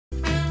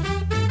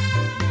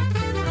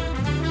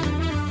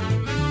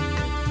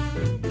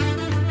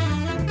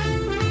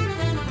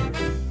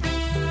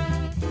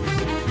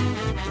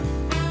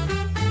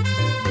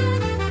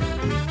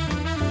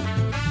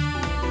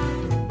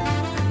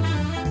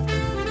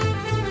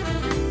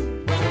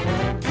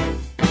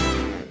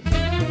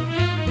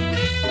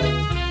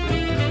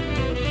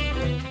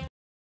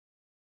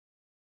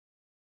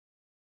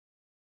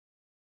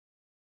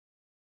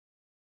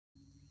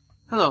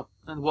Hello,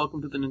 and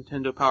welcome to the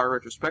Nintendo Power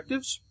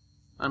Retrospectives.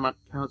 I'm on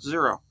count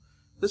 0.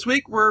 This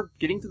week we're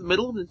getting to the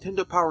middle of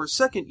Nintendo Power's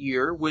second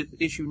year with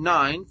issue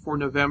 9 for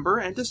November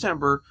and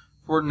December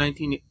for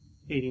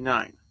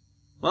 1989.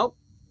 Well,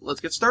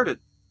 let's get started.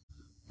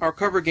 Our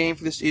cover game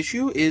for this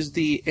issue is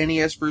the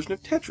NES version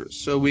of Tetris,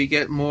 so we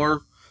get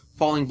more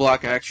falling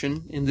block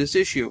action in this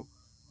issue.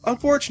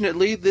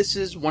 Unfortunately, this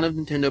is one of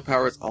Nintendo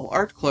Power's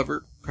all-art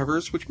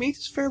covers, which means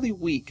it's fairly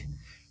weak.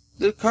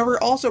 The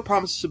cover also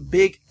promises a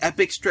big,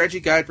 epic strategy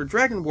guide for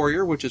Dragon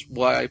Warrior, which is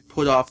why I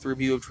put off the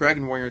review of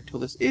Dragon Warrior until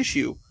this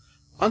issue.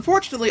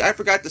 Unfortunately, I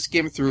forgot to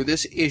skim through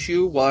this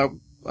issue while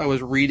I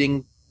was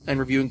reading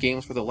and reviewing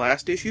games for the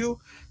last issue,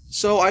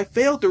 so I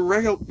failed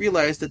to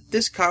realize that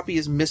this copy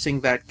is missing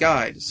that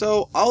guide,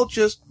 so I'll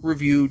just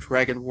review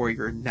Dragon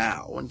Warrior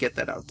now and get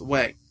that out of the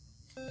way.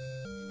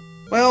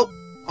 Well,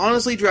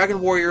 honestly, Dragon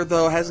Warrior,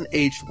 though, hasn't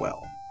aged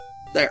well.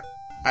 There,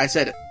 I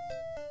said it.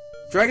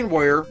 Dragon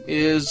Warrior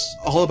is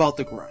all about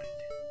the grind.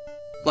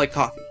 Like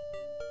coffee.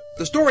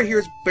 The story here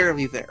is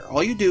barely there.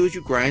 All you do is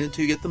you grind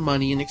until you get the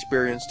money and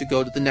experience to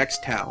go to the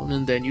next town,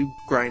 and then you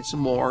grind some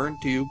more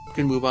until you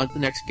can move on to the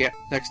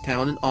next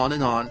town, and on,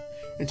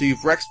 until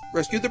you've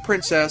rescued the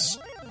princess,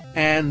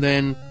 and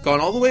then gone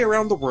all the way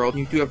around the world,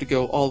 and you do have to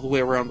go all the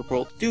way around the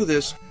world to do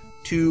this,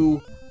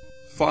 to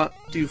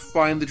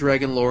find the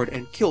Dragon Lord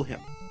and kill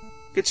him.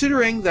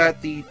 Considering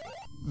that the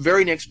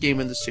very next game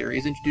in the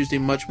series introduced a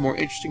much more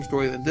interesting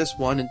story than this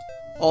one, and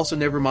also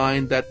never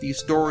mind that the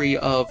story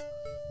of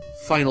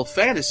Final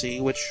Fantasy,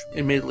 which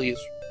admittedly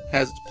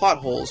has its plot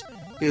holes,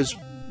 is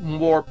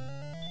more,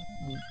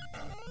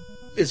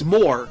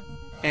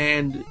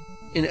 and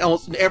in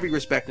almost every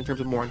respect, in terms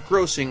of more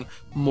engrossing,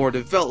 more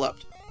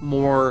developed,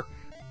 more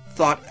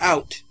thought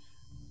out,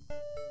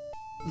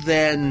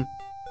 then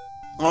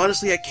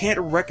honestly I can't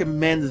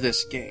recommend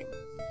this game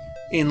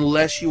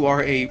unless you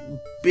are a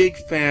big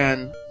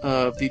fan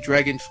of the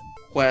Dragon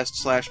Quest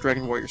 /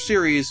 Dragon Warrior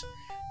series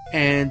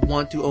and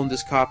want to own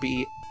this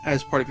copy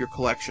as part of your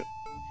collection.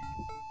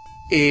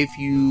 If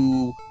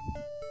you...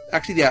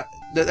 Actually, yeah,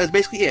 that's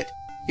basically it.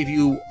 If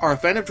you are a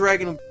fan of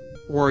Dragon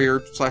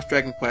Warrior /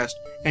 Dragon Quest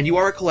and you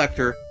are a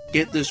collector,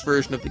 get this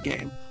version of the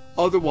game.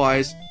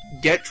 Otherwise,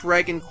 get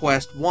Dragon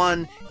Quest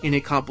 1 in a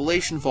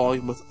compilation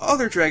volume with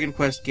other Dragon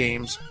Quest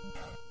games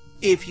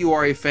if you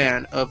are a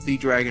fan of the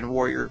Dragon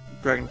Warrior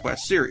Dragon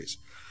Quest series.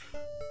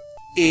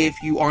 If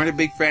you aren't a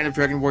big fan of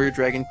Dragon Warrior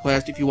Dragon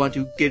Quest, if you want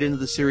to get into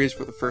the series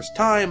for the first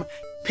time,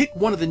 pick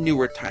one of the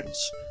newer titles.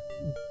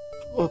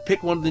 Or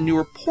pick one of the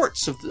newer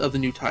ports of the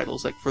new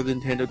titles, like for the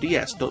Nintendo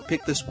DS. Don't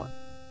pick this one.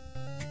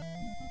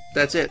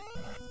 That's it.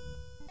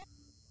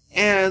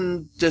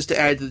 And just to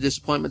add to the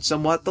disappointment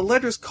somewhat, the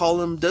letters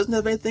column doesn't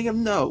have anything of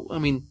note. I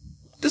mean,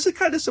 this is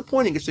kind of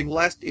disappointing, considering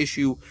last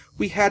issue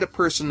we had a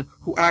person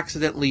who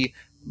accidentally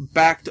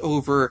backed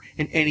over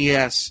an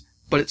NES,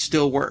 but it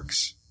still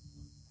works.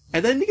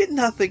 And then you get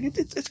nothing.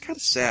 It's kind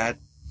of sad.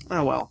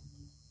 Oh well.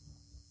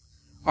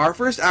 Our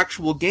first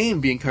actual game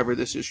being covered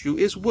this issue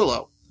is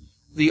Willow.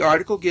 The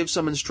article gives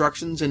some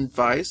instructions and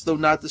advice, though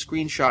not the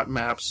screenshot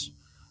maps,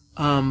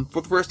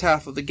 for the first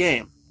half of the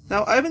game.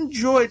 Now, I've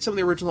enjoyed some of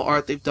the original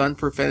art they've done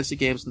for fantasy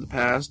games in the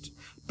past,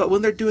 but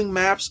when they're doing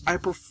maps, I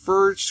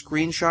prefer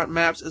screenshot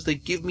maps as they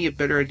give me a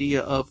better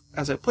idea of,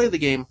 as I play the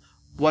game,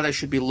 what I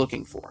should be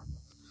looking for.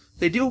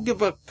 They do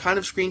give a kind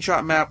of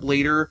screenshot map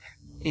later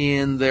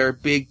in their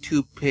big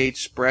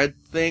 2-page spread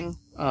thing,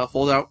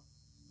 fold-out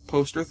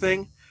poster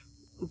thing,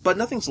 but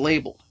nothing's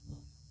labeled.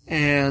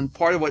 And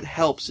part of what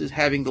helps is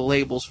having the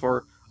labels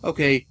for,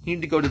 okay, you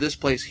need to go to this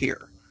place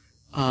here.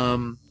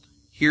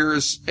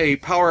 Here's a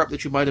power-up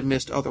that you might have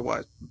missed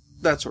otherwise.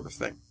 That sort of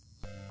thing.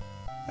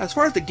 As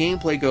far as the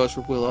gameplay goes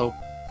for Willow,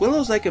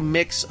 Willow's like a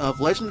mix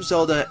of Legend of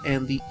Zelda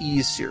and the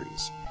Ys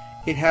series.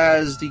 It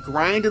has the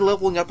grind and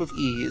leveling up of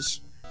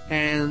Ys,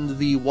 and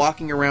the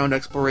walking around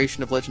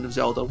exploration of Legend of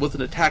Zelda with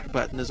an attack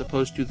button as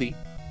opposed to the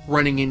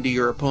running into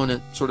your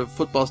opponent sort of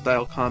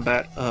football-style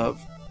combat of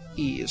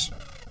Ys.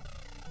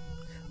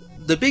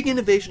 The big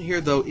innovation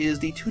here, though, is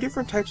the two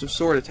different types of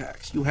sword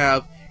attacks. You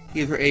have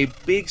either a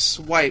big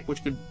swipe,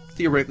 which could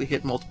theoretically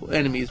hit multiple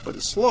enemies, but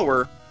is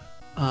slower,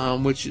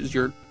 which is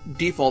your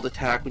default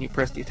attack when you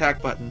press the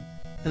attack button.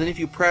 And then if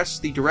you press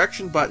the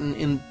direction button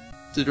in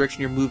the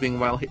direction you're moving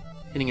while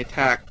hitting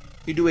attack,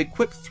 you do a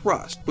quick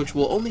thrust, which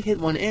will only hit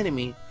one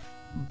enemy,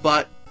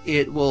 but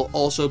it will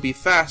also be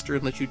faster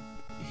and let you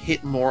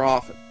hit more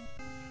often.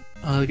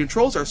 The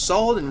controls are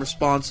solid and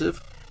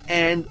responsive,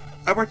 and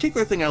a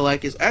particular thing I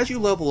like is as you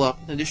level up,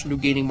 in addition to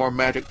gaining more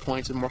magic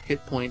points and more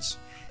hit points,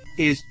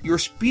 is your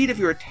speed of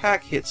your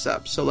attack hits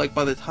up. So like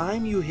by the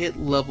time you hit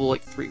level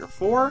like 3 or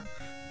 4,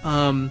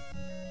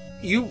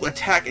 you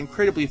attack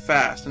incredibly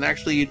fast, and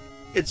actually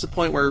it's the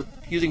point where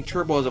using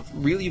turbo is a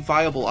really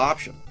viable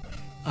option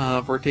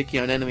for taking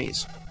on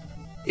enemies.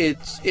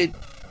 It's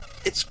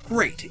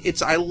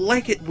great. I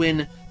like it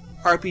when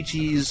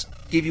RPGs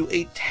give you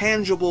a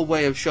tangible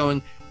way of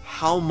showing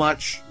how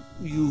much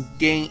you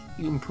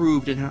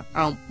improved and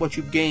how much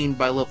you've gained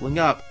by leveling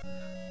up,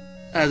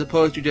 as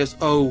opposed to just,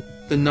 oh,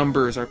 the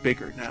numbers are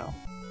bigger now.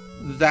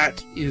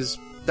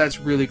 that's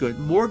really good.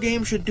 More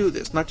games should do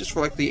this, not just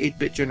for like the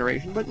 8-bit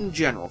generation, but in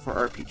general for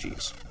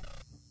RPGs.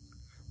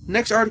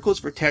 Next article is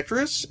for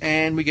Tetris,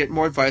 and we get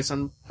more advice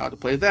on how to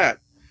play that.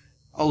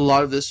 A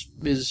lot of this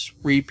is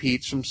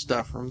repeats from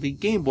stuff from the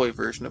Game Boy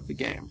version of the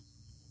game.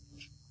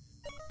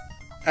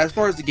 As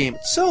far as the game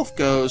itself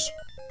goes,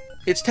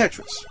 it's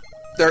Tetris.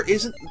 There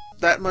isn't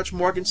that much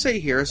more I can say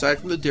here, aside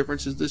from the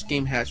differences this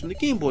game has from the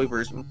Game Boy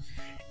version,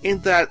 in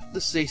that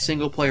this is a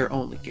single-player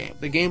only game.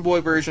 The Game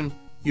Boy version,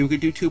 you could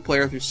do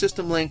 2-player through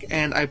System Link,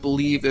 and I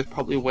believe there's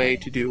probably a way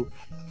to do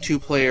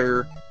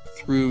 2-player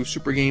through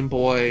Super Game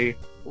Boy,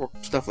 or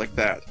stuff like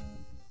that.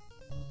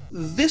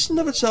 This in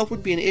of itself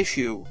would be an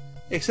issue,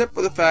 except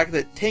for the fact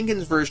that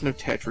Tengen's version of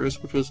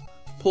Tetris, which was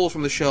pulled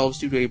from the shelves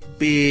due to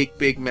a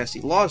big messy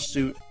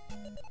lawsuit,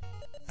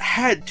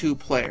 had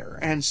 2-player,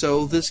 and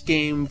so this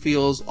game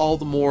feels all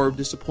the more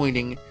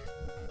disappointing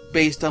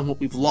based on what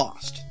we've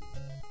lost.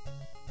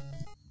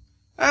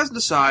 As an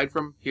aside,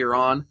 from here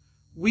on,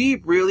 we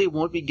really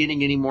won't be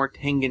getting any more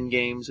Tengen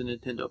games in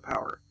Nintendo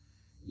Power.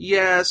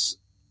 Yes,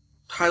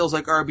 titles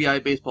like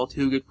RBI Baseball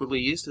 2 get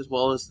released, as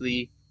well as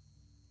the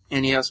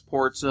NES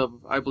ports of,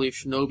 I believe,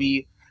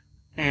 Shinobi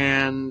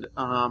and,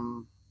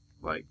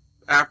 like,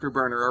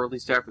 Afterburner are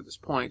released after this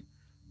point.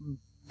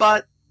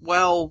 But,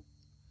 well,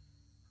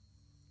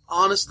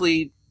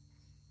 honestly,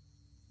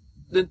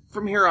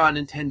 from here on,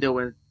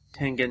 Nintendo and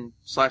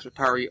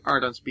Tengen/Atari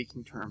aren't on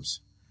speaking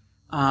terms.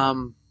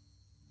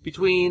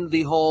 Between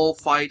the whole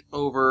fight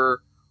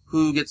over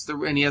who gets the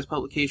NES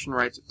publication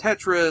rights of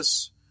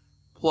Tetris,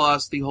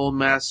 plus the whole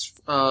mess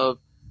of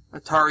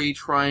Atari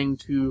trying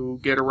to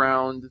get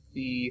around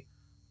the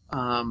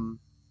DRM,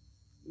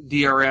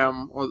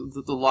 or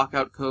the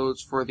lockout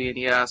codes for the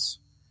NES,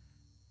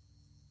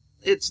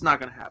 it's not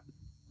going to happen.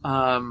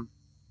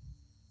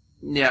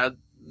 Yeah,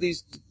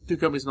 these two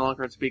companies no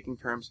longer on speaking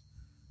terms.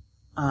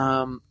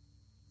 Though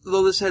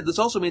this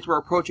also means we're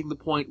approaching the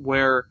point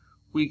where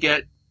we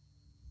get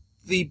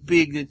the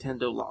big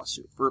Nintendo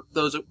lawsuit. For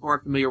those who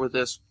aren't familiar with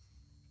this,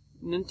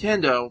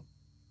 Nintendo,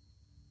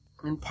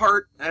 in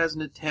part as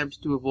an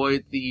attempt to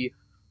avoid the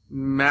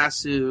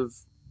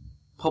massive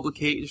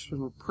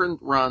publication print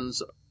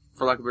runs,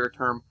 for lack of a better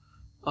term,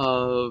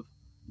 of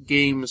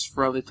games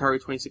from the Atari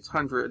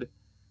 2600,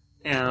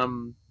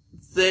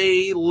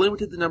 they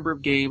limited the number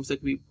of games that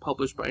could be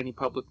published by any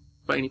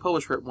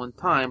publisher at one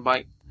time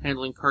by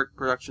handling cart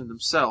production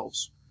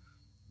themselves.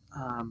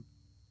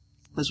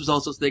 This was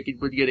also so they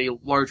would get a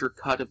larger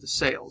cut of the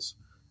sales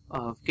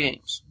of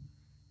games.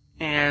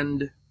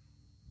 And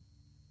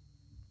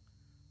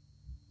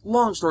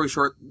long story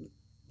short,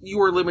 you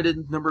were limited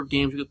in the number of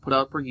games you could put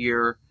out per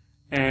year,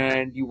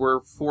 and you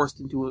were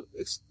forced into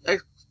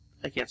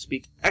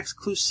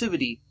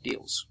exclusivity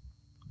deals.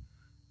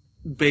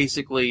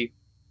 Basically,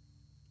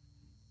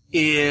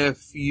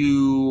 if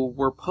you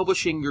were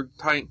publishing your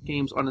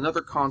games on another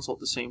console at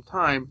the same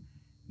time,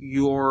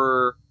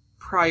 your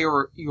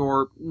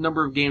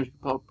number of games you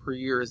could put per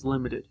year is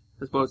limited,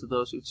 as opposed to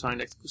those who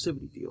signed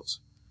exclusivity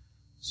deals.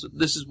 So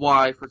this is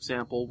why, for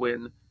example,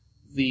 when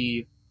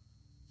the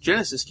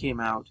Genesis came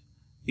out,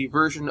 the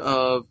version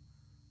of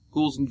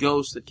Ghouls and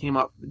Ghosts that came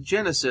out for the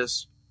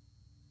Genesis,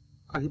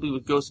 I believe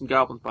it was Ghosts and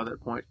Goblins by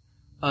that point,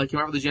 came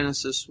out for the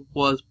Genesis,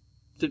 was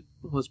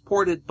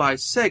ported by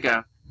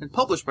Sega and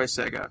published by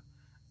Sega,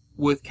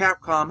 with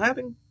Capcom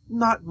having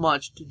not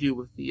much to do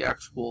with the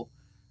actual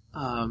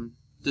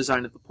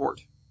design of the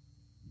port.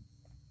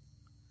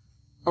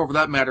 Or for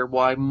that matter,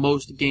 why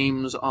most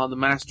games on the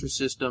Master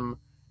System,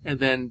 and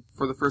then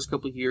for the first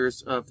couple of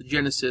years of the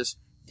Genesis,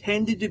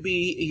 tended to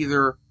be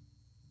either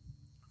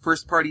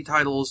first-party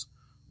titles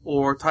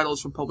or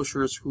titles from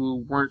publishers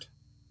who weren't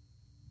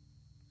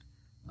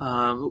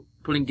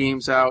putting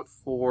games out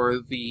for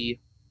the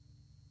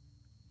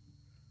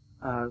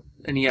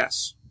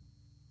NES.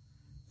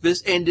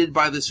 This ended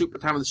by the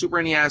time of the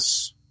Super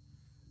NES.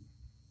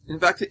 In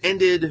fact, it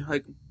ended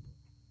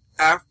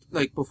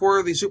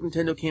before the Super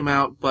Nintendo came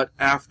out, but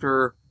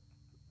after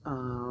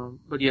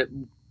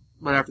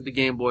after the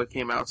Game Boy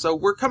came out. So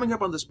we're coming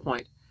up on this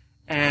point,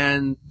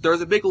 and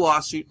there's a big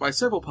lawsuit by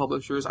several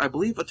publishers, I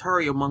believe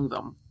Atari among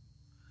them,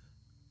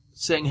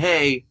 saying,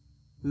 "Hey,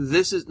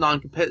 this is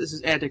this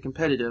is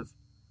anti-competitive,"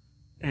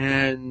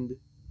 and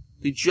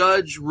the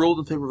judge ruled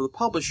in favor of the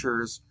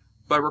publishers,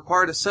 but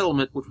required a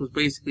settlement, which was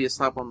basically a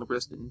slap on the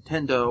wrist to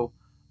Nintendo,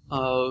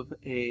 of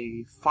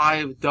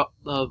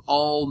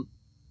all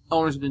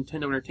owners of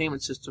Nintendo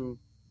Entertainment Systems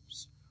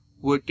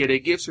would get a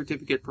gift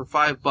certificate for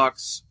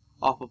 $5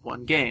 off of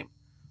one game.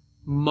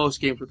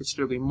 Most games were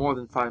considerably more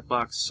than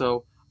 $5,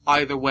 so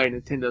either way,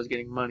 Nintendo's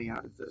getting money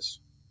out of this.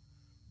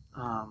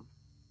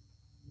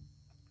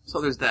 So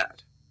there's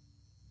that.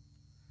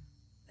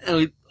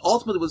 And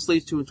ultimately what this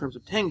leads to in terms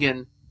of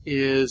Tengen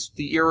is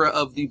the era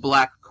of the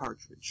black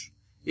cartridge.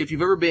 If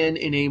you've ever been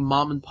in a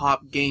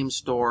mom-and-pop game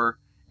store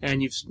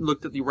and you've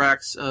looked at the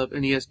racks of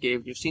NES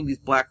games, you've seen these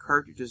black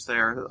cartridges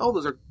there. Oh,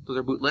 those are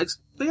bootlegs.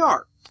 They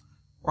are.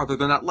 Or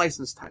they're not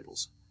licensed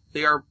titles.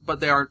 They are,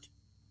 but they aren't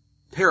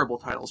terrible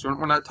titles.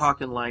 We're not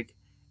talking like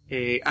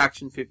a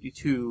Action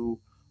 52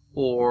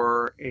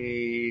 or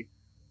any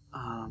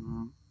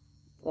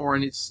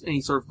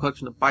sort of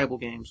collection of Bible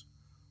games.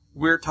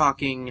 We're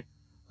talking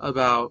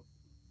about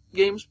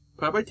games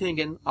put by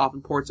Tengen,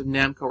 often ports of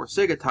Namco or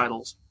Sega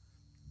titles,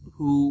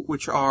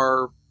 which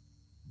are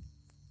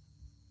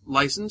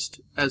licensed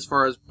as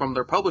far as from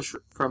their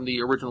publisher, from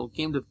the original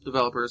game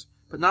developers,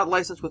 but not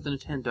licensed with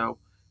Nintendo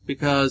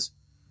because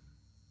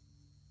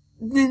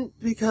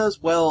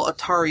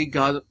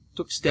Atari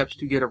took steps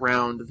to get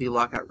around the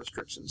lockout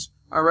restrictions.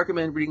 I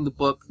recommend reading the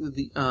book,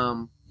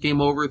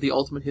 Game Over: The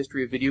Ultimate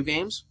History of Video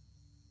Games.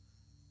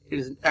 It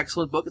is an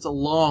excellent book. It's a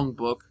long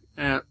book,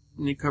 and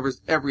it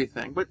covers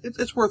everything, but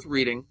it's worth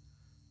reading.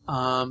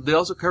 They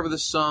also cover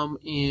this some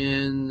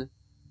in...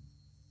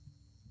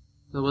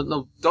 No,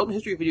 the Ultimate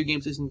History of Video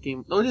Games isn't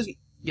Game... No, it is...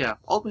 Yeah,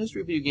 Ultimate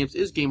History of Video Games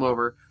is Game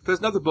Over. There's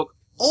another book,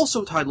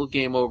 also titled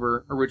Game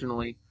Over,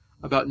 originally,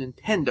 about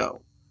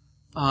Nintendo.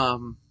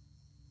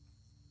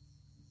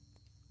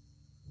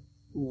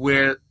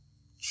 Where...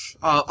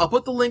 I'll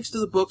put the links to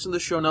the books in the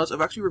show notes.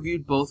 I've actually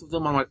reviewed both of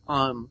them on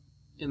my,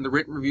 in the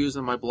written reviews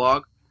on my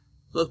blog.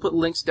 So let's put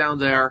links down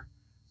there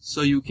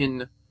so you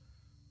can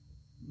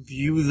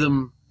view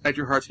them at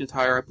your heart's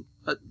desire.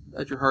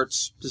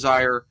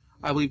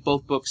 I believe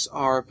both books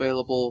are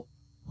available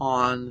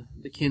on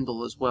the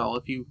Kindle as well,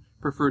 if you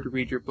prefer to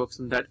read your books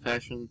in that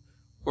fashion,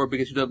 or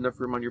because you don't have enough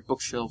room on your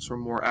bookshelves for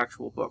more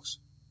actual books.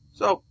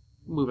 So,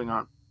 moving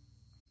on.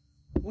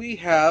 We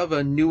have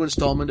a new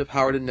installment of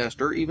Howard and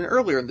Nestor even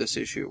earlier in this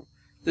issue.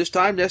 This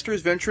time, Nestor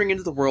is venturing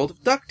into the world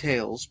of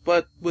DuckTales,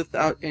 but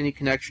without any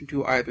connection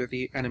to either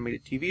the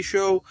animated TV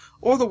show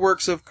or the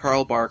works of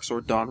Carl Barks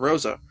or Don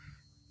Rosa.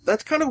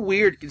 That's kind of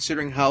weird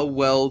considering how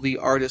well the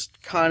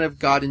artist kind of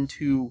got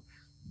into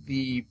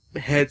the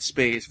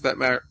headspace, for that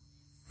matter,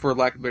 for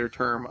lack of a better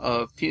term,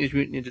 of Teenage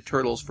Mutant Ninja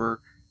Turtles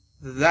for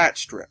that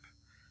strip.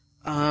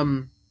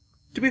 To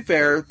be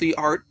fair, the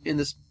art in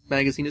this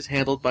magazine is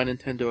handled by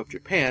Nintendo of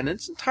Japan, and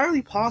it's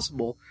entirely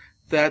possible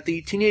that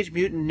the Teenage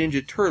Mutant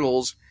Ninja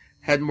Turtles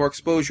had more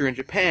exposure in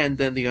Japan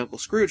than the Uncle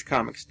Scrooge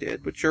comics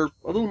did, which are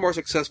a little more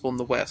successful in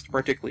the West,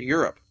 particularly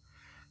Europe.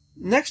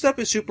 Next up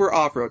is Super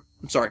Off-Road.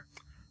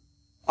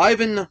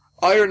 Ivan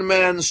Iron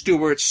Man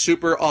Stewart's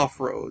Super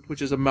Off-Road,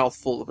 which is a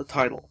mouthful of a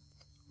title.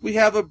 We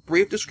have a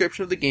brief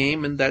description of the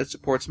game and that it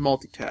supports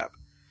multi-tap.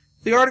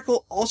 The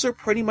article also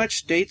pretty much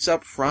states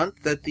up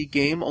front that the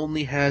game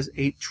only has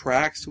 8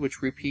 tracks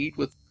which repeat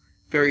with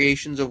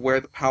variations of where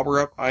the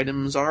power-up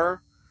items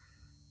are,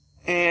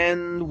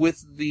 and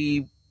with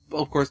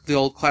of course, the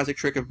old classic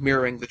trick of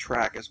mirroring the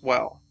track as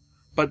well.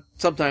 But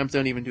sometimes they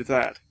don't even do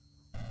that.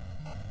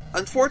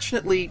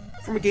 Unfortunately,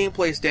 from a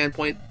gameplay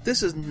standpoint,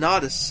 this is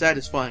not a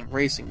satisfying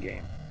racing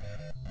game.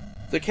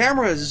 The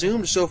camera is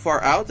zoomed so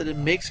far out that it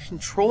makes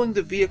controlling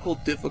the vehicle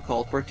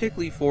difficult,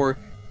 particularly for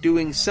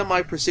doing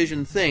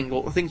semi-precision things,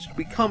 or things to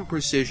become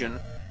precision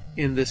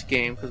in this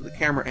game because of the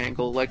camera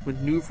angle, like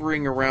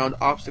maneuvering around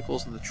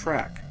obstacles in the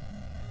track.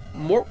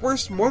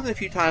 Worse, more than a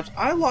few times,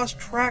 I lost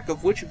track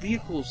of which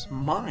vehicle's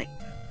mine.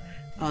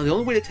 The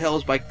only way to tell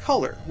is by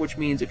color, which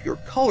means if you're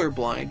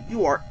colorblind,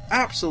 you are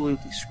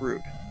absolutely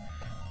screwed.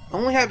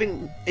 Only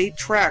having 8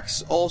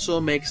 tracks also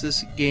makes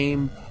this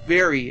game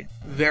very,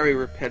 very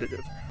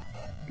repetitive.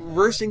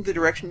 Reversing the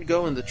direction to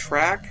go in the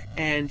track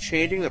and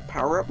changing the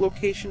power-up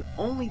location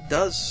only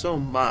does so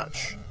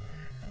much.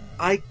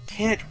 I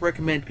can't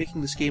recommend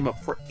picking this game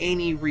up for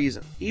any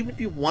reason. Even if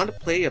you want to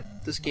play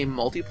this game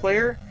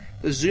multiplayer,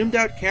 the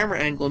zoomed-out camera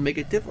angle make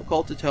it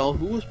difficult to tell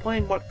who is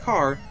playing what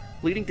car,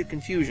 leading to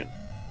confusion.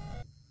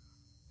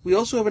 We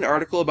also have an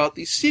article about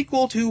the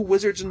sequel to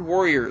Wizards and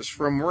Warriors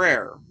from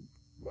Rare,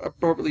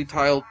 appropriately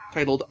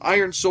titled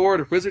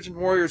Ironsword, Wizards and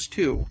Warriors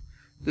 2.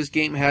 This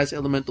game has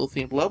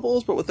elemental-themed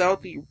levels, but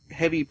without the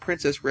heavy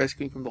princess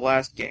rescuing from the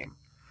last game.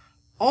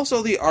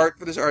 Also, the art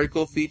for this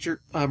article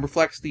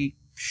reflects the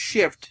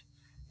shift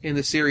in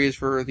the series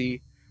for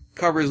the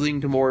covers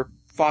leading to more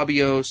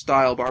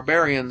Fabio-style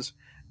barbarians,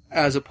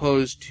 as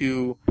opposed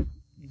to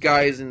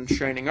guys in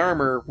shining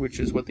armor,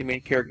 which is what the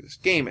main character of this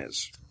game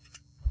is.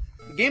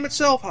 The game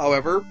itself,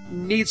 however,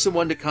 needs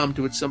someone to come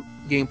to its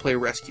gameplay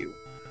rescue.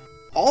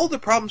 All of the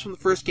problems from the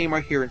first game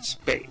are here in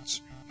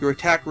spades. Your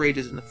attack rate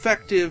is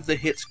ineffective, the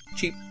hits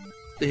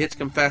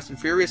come fast and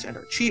furious and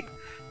are cheap,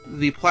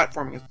 the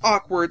platforming is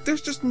awkward,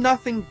 there's just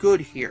nothing good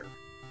here.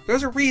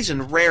 There's a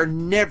reason Rare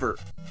never,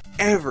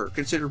 ever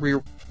considered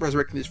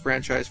resurrecting this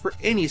franchise for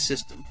any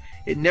system.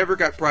 It never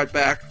got brought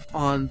back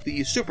on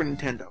the Super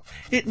Nintendo.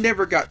 It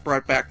never got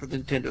brought back for the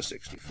Nintendo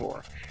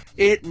 64.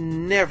 It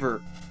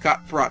never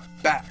got brought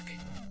back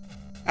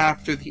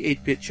after the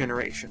 8-bit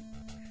generation.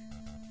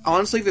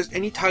 Honestly, if there's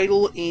any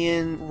title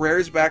in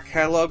Rare's back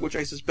catalog, which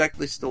I suspect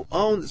they still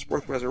own, that's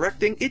worth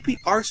resurrecting, it'd be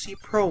RC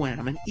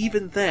Pro-Am, and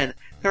even then,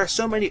 there are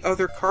so many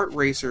other kart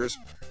racers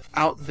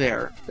out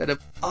there that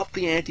have upped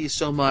the ante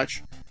so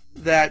much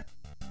that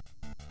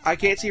I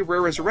can't see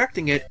Rare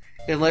resurrecting it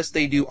unless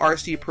they do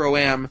RC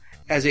Pro-Am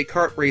as a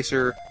kart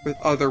racer with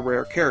other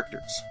Rare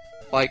characters,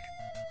 like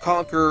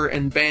Conker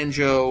and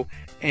Banjo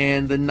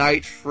and the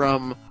Knight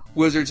from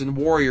Wizards and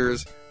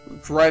Warriors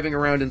driving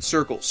around in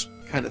circles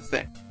kind of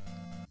thing.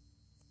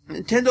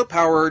 Nintendo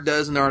Power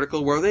does an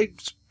article where they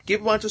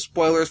give a bunch of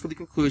spoilers for the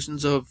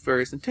conclusions of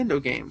various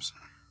Nintendo games,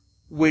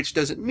 which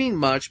doesn't mean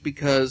much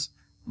because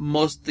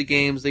most of the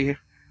games they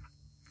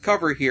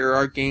cover here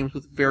are games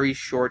with very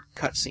short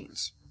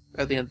cutscenes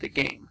at the end of the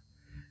game.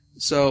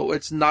 So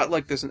it's not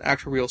like there's an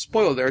actual real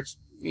spoiler there. It's,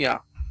 yeah,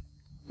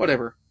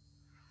 whatever.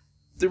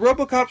 The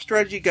RoboCop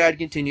strategy guide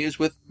continues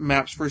with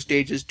maps for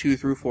stages 2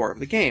 through 4 of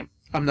the game.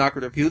 I'm not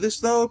going to review this,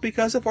 though,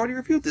 because I've already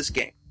reviewed this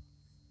game.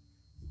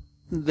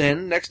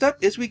 Then, next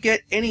up is we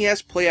get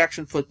NES Play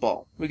Action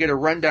Football. We get a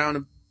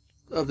rundown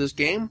of this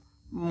game,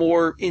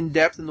 more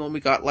in-depth than the one we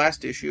got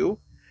last issue,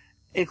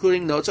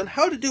 including notes on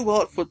how to do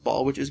well at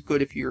football, which is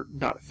good if you're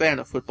not a fan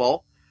of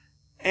football,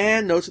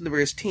 and notes on the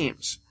various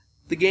teams.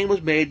 The game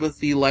was made with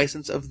the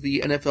license of the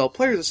NFL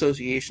Players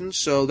Association,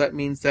 so that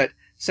means that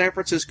San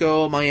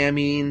Francisco,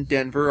 Miami, and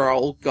Denver are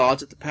all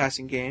gods at the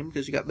passing game,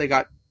 because they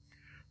got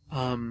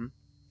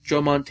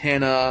Joe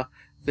Montana,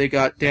 they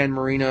got Dan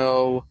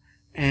Marino,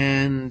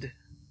 and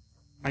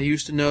I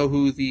used to know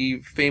who the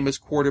famous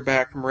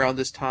quarterback from around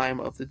this time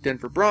of the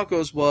Denver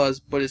Broncos was,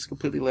 but it's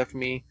completely left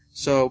me.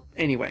 So,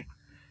 anyway.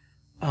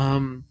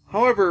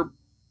 However,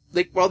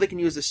 while they can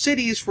use the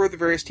cities for the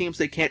various teams,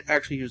 they can't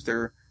actually use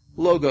their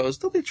logos,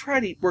 though they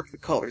try to work the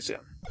colors in.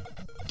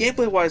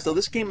 Gameplay-wise, though,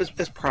 this game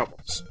has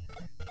problems.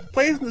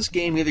 Players in this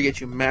game either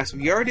get you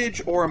massive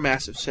yardage or a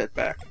massive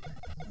setback,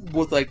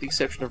 with the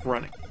exception of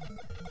running.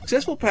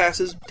 Successful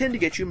passes tend to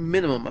get you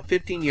minimum a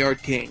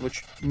 15-yard gain,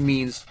 which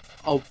means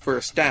a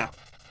first down.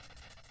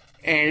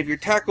 And if you're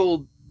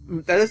tackled,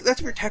 that's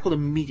if you're tackled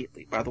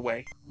immediately, by the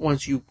way,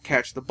 once you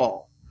catch the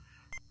ball.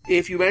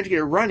 If you manage to get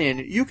a run in,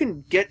 you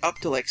can get up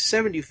to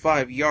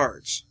 75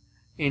 yards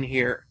in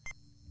here,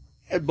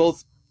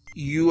 both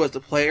you as the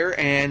player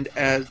and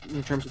as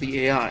in terms of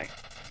the AI.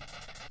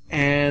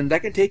 And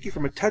that can take you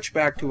from a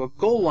touchback to a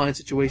goal line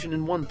situation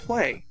in one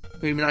play.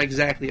 Maybe not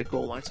exactly a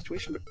goal line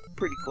situation, but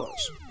pretty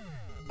close.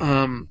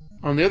 On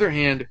the other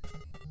hand,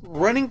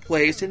 running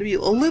plays tend to be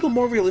a little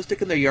more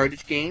realistic in their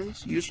yardage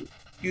gains,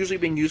 usually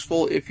being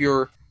useful if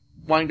you're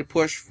wanting to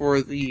push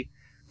for the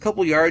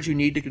couple yards you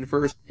need to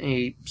convert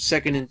a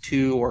 2nd and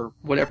 2 or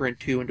whatever and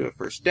 2 into a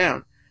first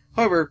down.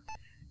 However,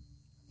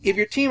 if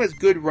your team has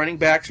good running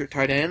backs or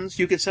tight ends,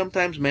 you can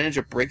sometimes manage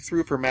a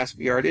breakthrough for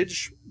massive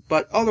yardage,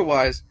 but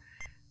otherwise,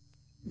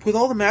 with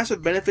all the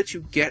massive benefits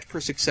you get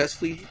for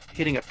successfully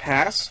hitting a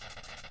pass,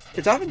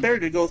 it's often better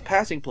to go with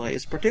passing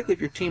plays, particularly if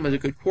your team has a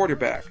good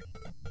quarterback.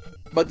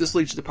 But this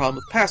leads to the problem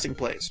with passing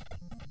plays.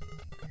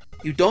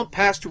 You don't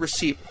pass to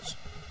receivers.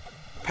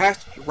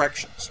 Pass to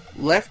directions.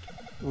 Left,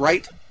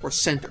 right, or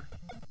center.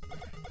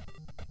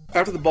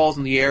 After the ball's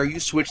in the air, you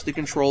switch the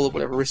control of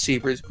whatever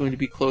receiver is going to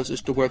be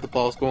closest to where the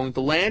ball's going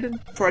to land and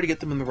try to get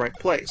them in the right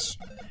place.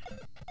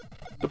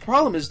 The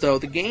problem is, though,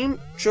 the game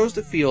shows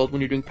the field when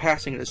you're doing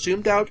passing in a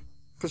zoomed-out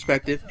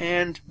perspective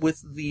and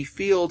with the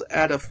field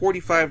at a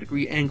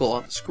 45-degree angle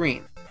on the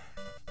screen.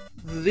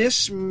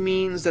 This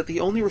means that the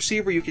only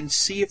receiver you can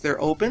see if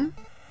they're open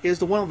is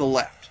the one on the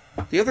left.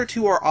 The other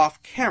two are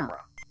off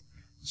camera.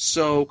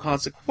 So,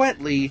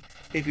 consequently,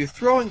 if you're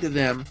throwing to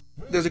them,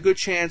 there's a good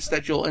chance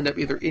that you'll end up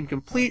either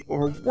incomplete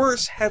or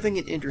worse, having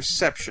an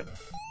interception.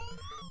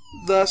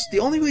 Thus, the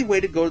only really way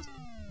to go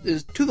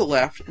is to the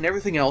left and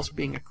everything else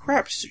being a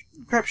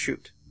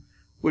crapshoot.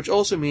 Which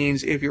also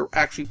means if you're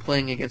actually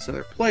playing against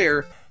another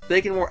player, they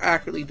can more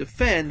accurately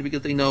defend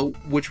because they know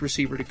which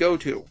receiver to go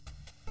to.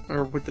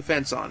 Or put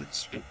defense on.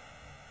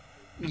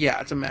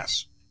 It's a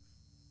mess.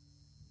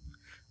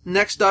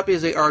 Next up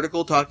is an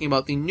article talking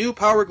about the new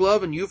Power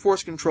Glove and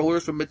U-Force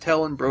controllers from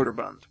Mattel and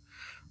Broderbund.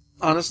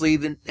 Honestly,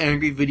 the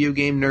Angry Video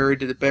Game Nerd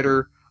did a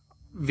better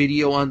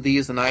video on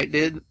these than I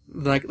did,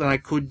 than I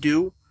could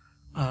do,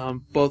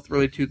 both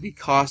related to the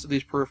cost of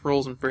these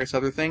peripherals and various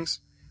other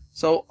things.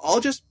 So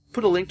I'll just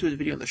put a link to his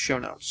video in the show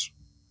notes.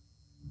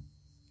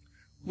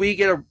 We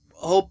get a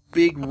whole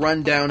big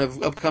rundown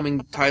of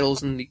upcoming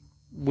titles in the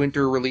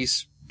winter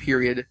release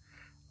period.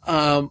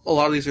 A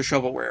lot of these are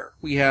shovelware.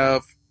 We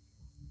have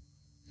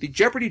the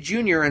Jeopardy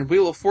Jr. and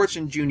Wheel of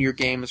Fortune Jr.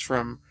 games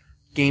from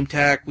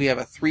GameTech. We have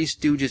a Three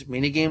Stooges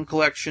minigame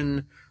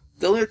collection.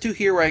 The only two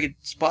here where I could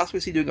possibly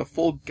see doing a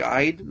full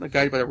guide,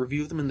 but a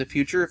review of them in the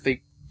future if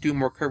they do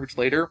more coverage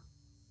later.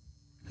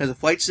 There's a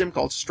flight sim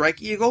called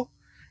Strike Eagle,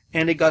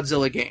 and a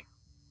Godzilla game.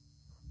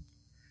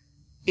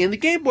 In the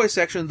Game Boy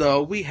section,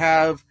 though, we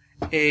have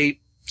a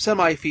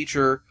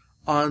semi-feature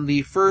on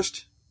the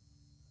first,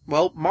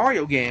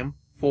 Mario game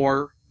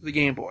for the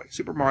Game Boy,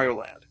 Super Mario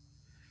Land.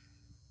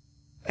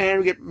 And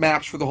we get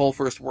maps for the whole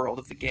first world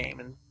of the game.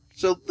 And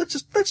so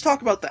let's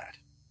talk about that.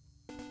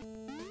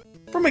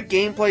 From a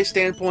gameplay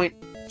standpoint,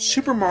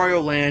 Super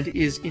Mario Land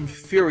is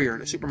inferior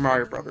to Super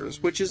Mario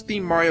Bros., which is the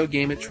Mario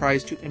game it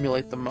tries to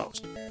emulate the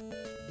most.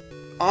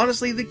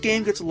 Honestly, the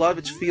game gets a lot of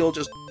its feel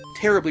just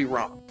terribly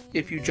wrong.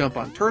 If you jump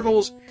on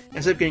turtles,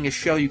 instead of getting a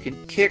shell you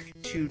can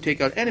kick to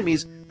take out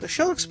enemies, the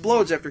shell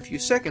explodes after a few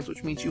seconds,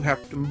 which means you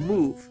have to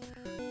move.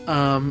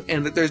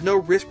 And that there's no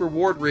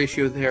risk-reward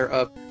ratio there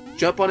of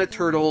jump on a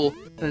turtle,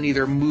 then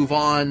either move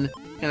on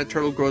and the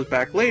turtle grows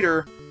back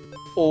later,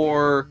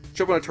 or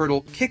jump on a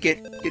turtle, kick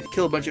it, get to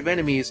kill a bunch of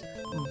enemies,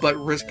 but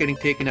risk getting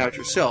taken out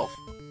yourself.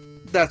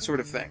 That sort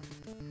of thing.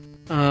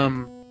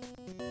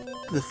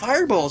 The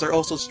fireballs are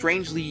also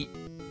strangely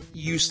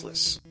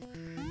useless,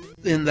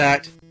 in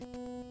that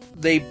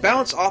they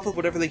bounce off of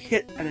whatever they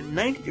hit at a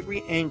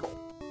 90-degree angle,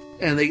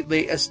 and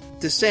they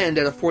descend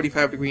at a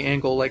 45-degree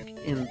angle, like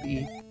in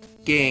the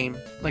game,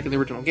 like in the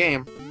original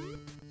game.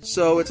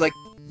 So it's like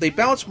they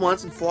bounce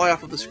once and fly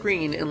off of the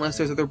screen unless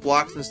there's other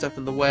blocks and stuff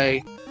in the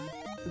way.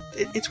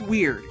 It's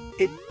weird.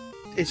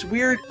 It's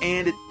weird,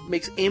 and it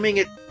makes aiming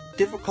it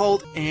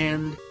difficult,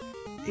 and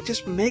it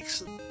just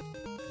makes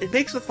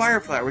the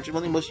Fire Flower, which is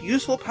one of the most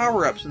useful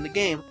power-ups in the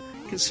game,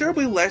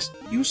 considerably less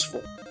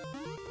useful.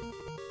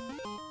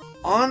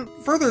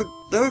 The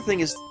other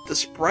thing is the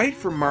sprite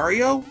for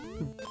Mario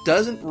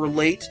doesn't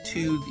relate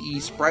to the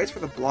sprites for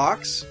the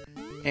blocks,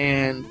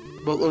 and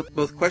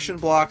both question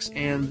blocks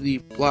and the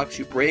blocks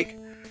you break,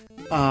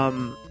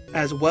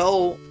 as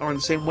well, or in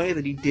the same way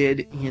that he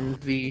did in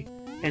the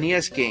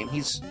NES game.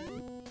 He's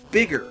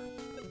bigger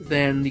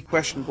than the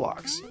question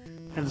blocks,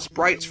 and the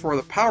sprites for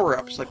the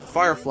power-ups, like the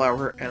Fire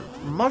Flower and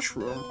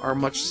Mushroom, are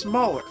much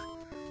smaller.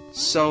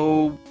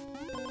 So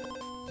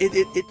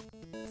it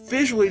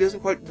visually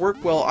doesn't quite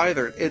work well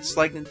either. It's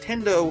like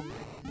Nintendo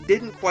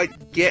didn't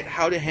quite get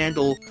how to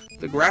handle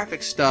the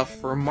graphic stuff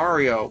for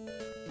Mario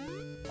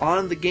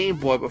on the Game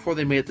Boy before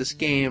they made this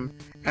game,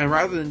 and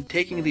rather than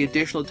taking the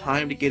additional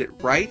time to get it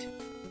right,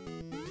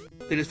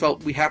 they just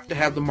felt, we have to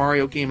have the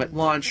Mario game at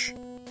launch.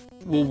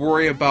 We'll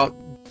worry about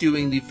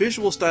doing the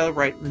visual style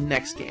right in the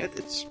next game.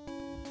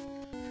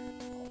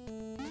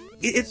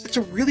 It's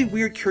a really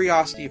weird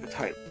curiosity of a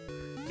title.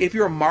 If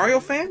you're a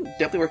Mario fan,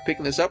 definitely worth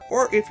picking this up,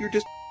 or if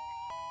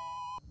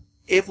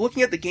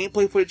looking at the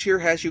gameplay footage here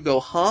has you go,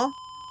 huh?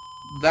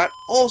 That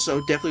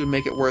also definitely would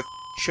make it worth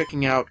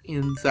checking out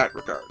in that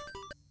regard.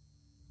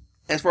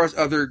 As far as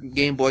other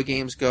Game Boy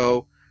games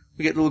go,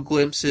 we get little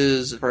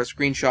glimpses as far as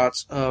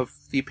screenshots of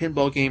the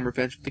pinball game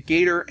Revenge of the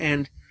Gator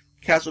and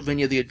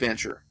Castlevania The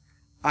Adventure.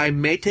 I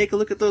may take a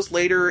look at those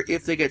later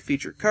if they get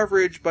featured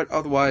coverage, but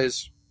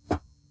otherwise,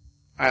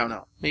 I don't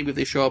know. Maybe if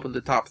they show up in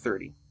the top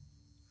 30.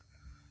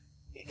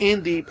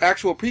 In the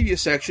actual preview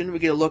section, we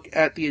get a look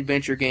at the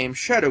adventure game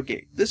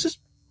Shadowgate. This is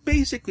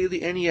basically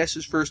the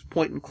NES's first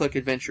point-and-click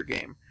adventure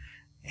game,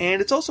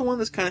 and it's also one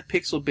that's kind of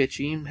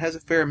pixel-bitchy and has a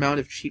fair amount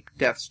of cheap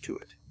deaths to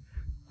it.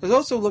 There's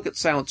also a look at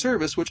Silent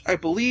Service, which I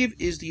believe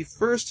is the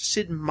first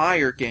Sid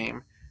Meier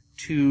game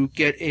to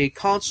get a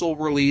console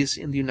release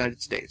in the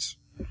United States.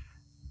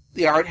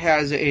 The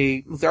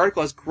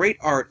article has great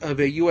art of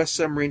a U.S.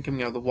 submarine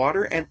coming out of the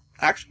water, and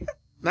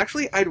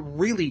actually, I'd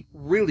really,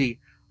 really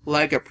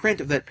like a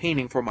print of that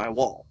painting for my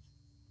wall.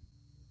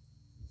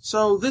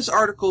 So this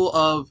article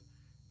of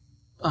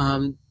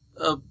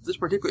this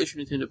particular issue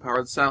of Nintendo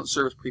Power, the Silent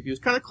Service preview, has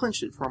kind of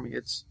clinched it for me.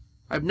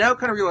 I've now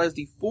kind of realized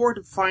the 4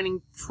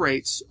 defining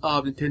traits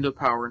of Nintendo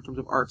Power in terms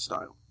of art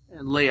style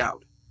and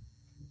layout,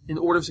 in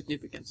order of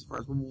significance, as far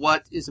as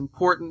what is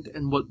important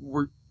and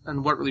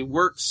what really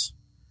works,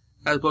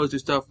 as opposed to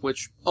stuff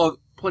which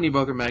plenty of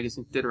other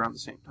magazines did around the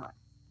same time.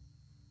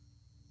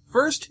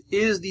 First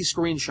is the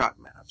screenshot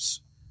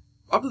maps.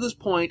 Up to this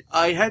point,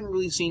 I hadn't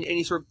really seen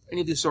any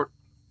of these sort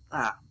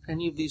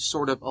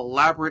of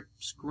elaborate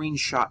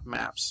screenshot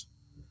maps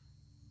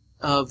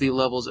of the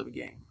levels of a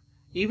game.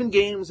 Even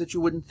games that you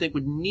wouldn't think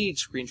would need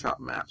screenshot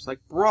maps, like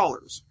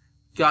Brawlers,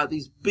 got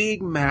these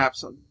big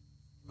maps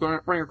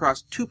running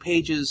across 2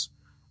 pages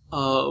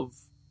of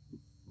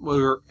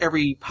where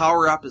every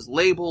power-up is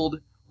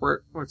labeled,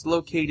 where it's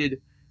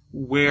located,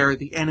 where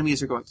the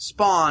enemies are going to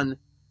spawn.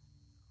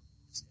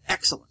 It's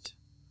excellent.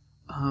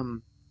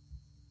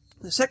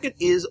 The second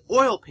is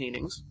oil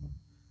paintings,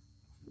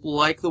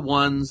 like the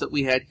ones that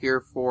we had here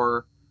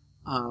for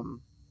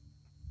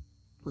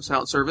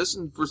Silent Service,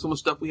 and for some of the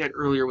stuff we had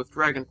earlier with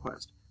Dragon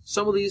Quest.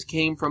 Some of these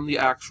came from the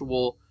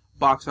actual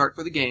box art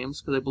for the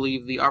games, because I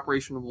believe the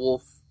Operation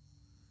Wolf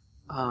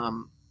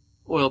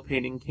oil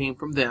painting came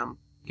from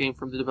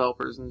the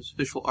developers and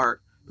official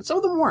art. But some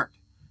of them weren't.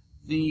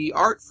 The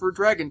art for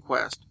Dragon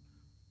Quest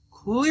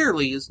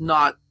clearly is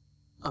not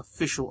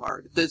official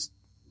art. The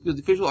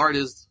official art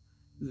is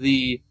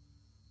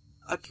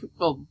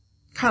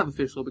kind of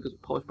official because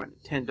it's published by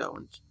Nintendo,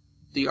 and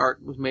the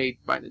art was made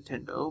by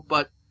Nintendo,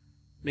 but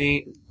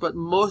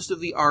most of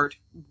the art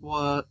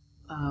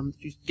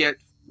you get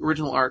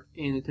original art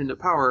in Nintendo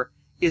Power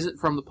isn't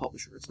from the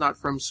publisher. It's not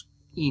from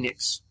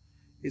Enix.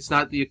 It's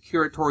not the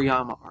Akira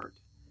Toriyama art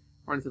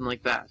or anything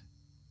like that.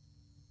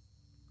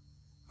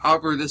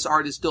 However, this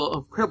art is still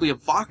incredibly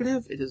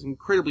evocative, it is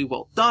incredibly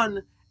well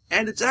done,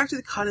 and it's actually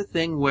the kind of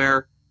thing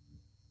where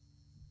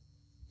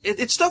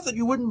it's stuff that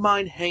you wouldn't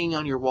mind hanging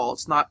on your wall.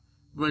 It's not,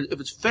 if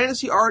it's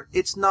fantasy art,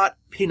 it's not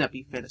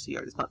pin-up-y fantasy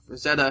art. It's not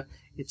Frazetta,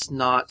 it's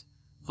not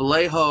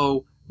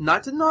Vallejo.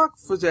 Not to knock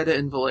Frazetta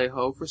and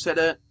Vallejo.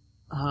 Frazetta,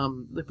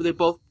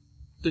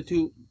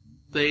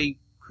 they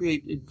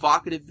create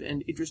evocative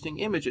and interesting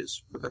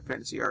images for their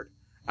fantasy art.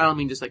 I don't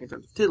mean just like in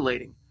terms of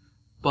titillating,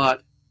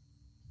 but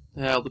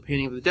The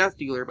painting of the Death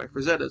Dealer by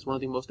Frazetta is one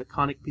of the most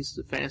iconic pieces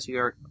of fantasy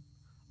art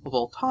of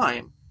all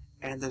time,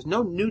 and there's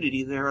no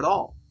nudity there at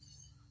all.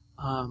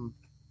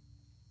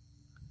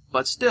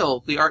 But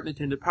still, the art in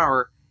Nintendo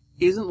Power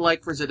isn't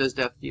like Frazetta's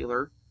Death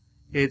Dealer.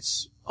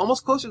 It's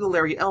almost closer to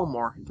Larry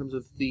Elmore in terms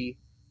of the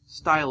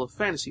style of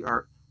fantasy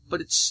art,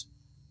 but it's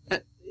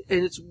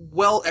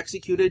well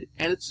executed,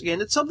 and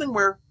it's something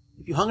where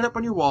if you hung it up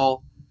on your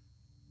wall,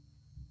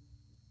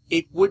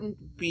 it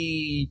wouldn't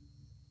be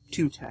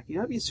too tacky. It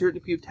might be a certain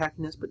degree of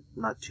tackiness, but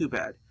not too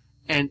bad.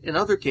 And in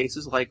other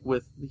cases, like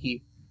with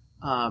the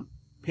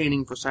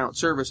painting for Silent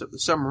Service of the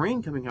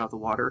submarine coming out of the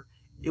water,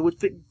 it would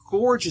fit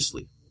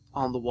gorgeously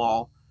on the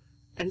wall.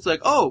 And it's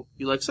like, oh,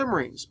 you like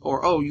submarines,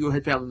 or oh, you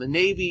had found in the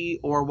Navy,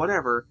 or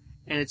whatever.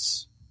 And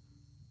it's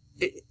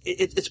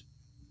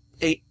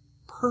a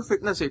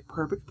perfect, not say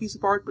perfect piece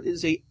of art, but it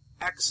is a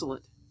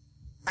excellent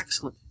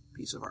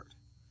piece of art.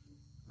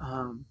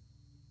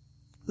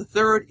 The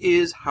third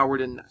is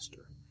Howard and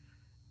Nestor.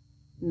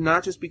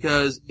 Not just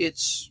because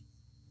it's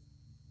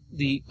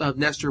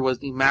Nestor was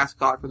the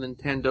mascot for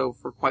Nintendo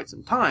for quite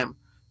some time,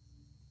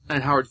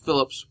 and Howard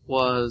Phillips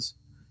was,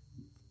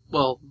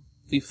 well,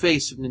 the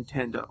face of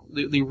Nintendo,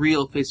 the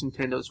real face of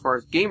Nintendo as far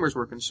as gamers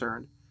were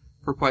concerned,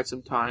 for quite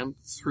some time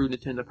through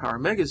Nintendo Power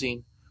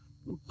Magazine,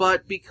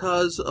 but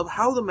because of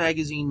how the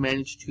magazine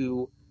managed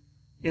to,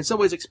 in some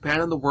ways,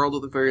 expand on the world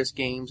of the various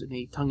games in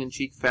a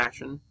tongue-in-cheek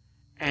fashion,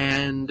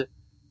 and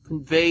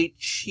convey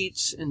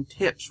cheats and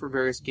tips for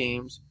various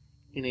games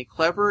in a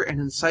clever and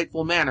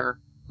insightful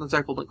manner,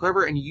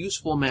 clever and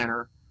useful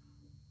manner,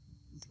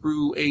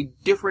 through a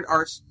different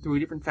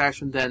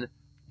fashion than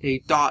a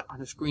dot on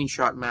a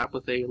screenshot map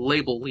with a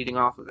label leading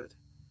off of it.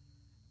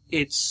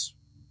 It's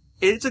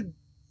a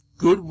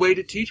good way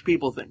to teach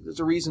people things.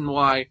 There's a reason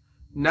why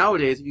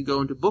nowadays, if you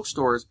go into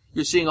bookstores,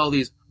 you're seeing all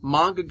these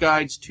manga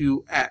guides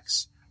to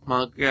X,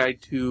 manga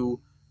guide to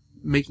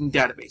making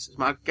databases,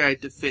 manga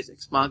guide to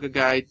physics, manga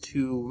guide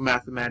to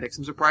mathematics.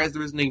 I'm surprised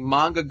there isn't a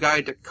manga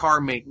guide to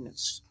car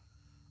maintenance.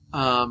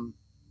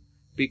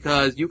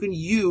 Because you can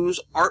use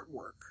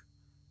artwork,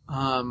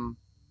 and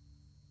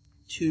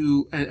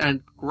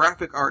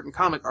graphic art and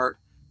comic art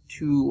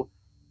to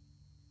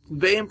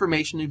convey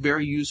information in a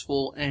very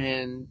useful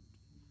and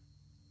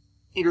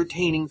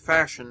entertaining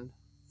fashion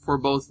for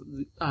both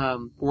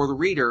for the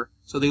reader.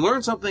 So they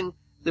learn something.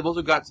 They've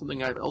also got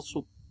something out of it.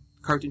 Also,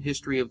 Cartoon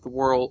History of the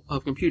World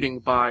of Computing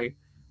by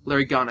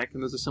Larry Gonick,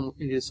 and there's a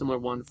similar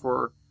one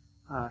for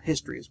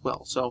history as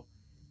well. So,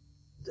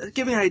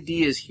 giving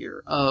ideas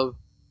here of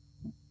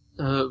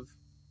that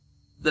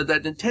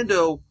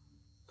Nintendo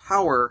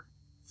Power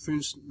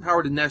through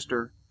Howard and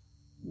Nestor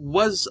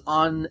was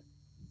on,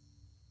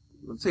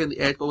 let's say on the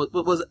edge, but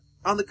was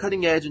on the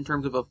cutting edge in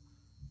terms of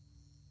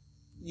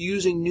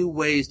using new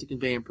ways to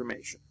convey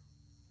information.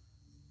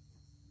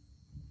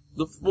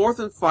 The fourth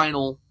and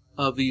final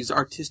of these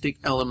artistic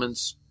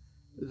elements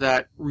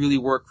that really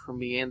work for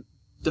me and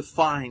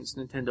defines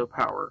Nintendo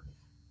Power,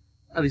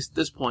 at least at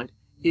this point,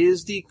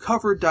 is the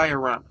cover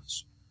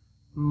dioramas.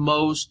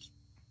 Most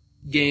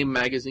game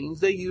magazines,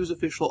 they use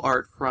official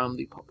art from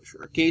the publisher.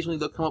 Occasionally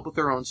they'll come up with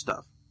their own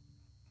stuff.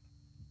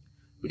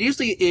 But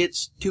usually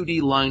it's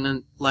 2D line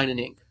and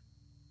ink.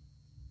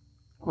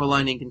 Or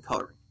line, ink, and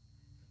coloring.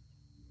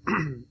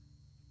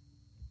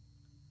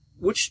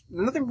 Which,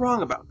 nothing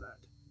wrong about that.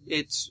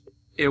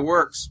 It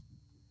works.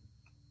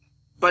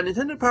 But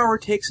Nintendo Power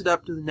takes it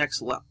up to the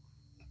next level.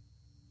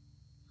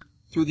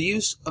 Through the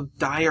use of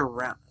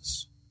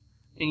dioramas.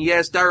 And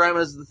yes,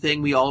 dioramas is the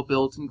thing we all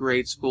built in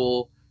grade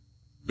school.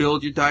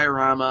 Build your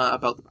diorama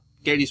about the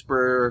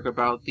Gettysburg,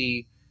 about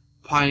the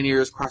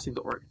pioneers crossing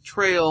the Oregon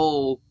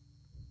Trail.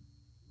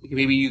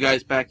 Maybe you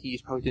guys back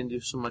east probably didn't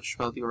do so much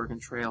about the Oregon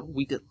Trail.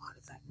 We did a lot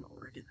of that in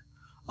Oregon.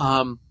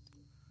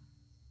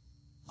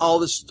 All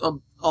this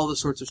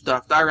sorts of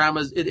stuff.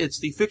 Dioramas, it's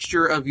the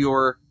fixture of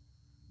your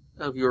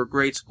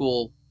grade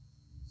school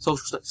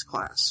social studies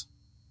class.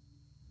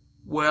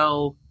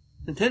 Well,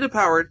 Nintendo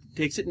Power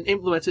takes it and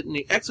implements it in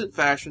an excellent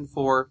fashion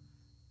for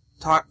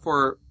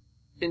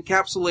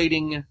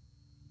encapsulating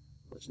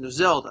Legend of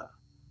Zelda,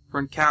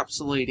 for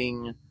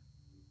encapsulating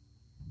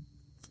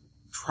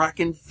track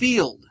and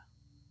field,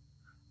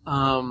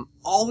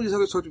 all these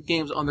other sorts of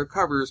games on their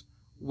covers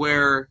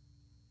where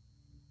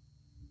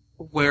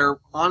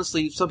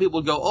honestly some people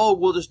would go, oh,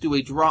 we'll just do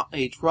a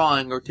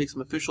drawing or take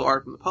some official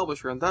art from the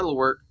publisher and that'll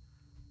work.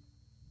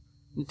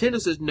 Nintendo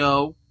says,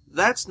 no,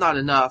 that's not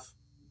enough.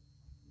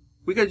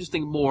 We gotta just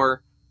think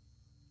more.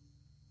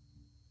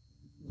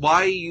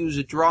 Why use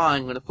a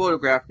drawing when a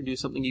photograph can do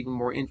something even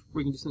more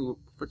we can do something with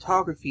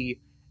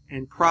photography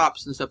and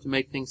props and stuff to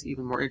make things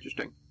even more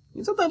interesting.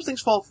 And sometimes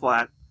things fall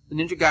flat. The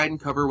Ninja Gaiden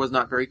cover was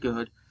not very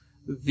good.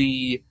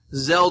 The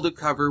Zelda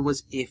cover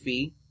was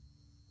iffy.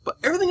 But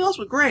everything else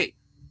was great.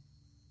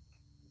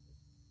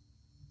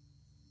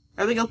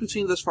 Everything else we've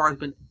seen thus far has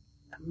been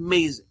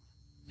amazing.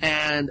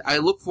 And I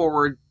look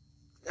forward,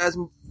 as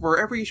for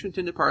every issue of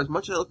Nintendo Power, as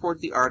much as I look forward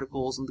to the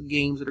articles and the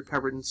games that are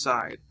covered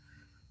inside,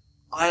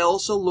 I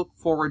also look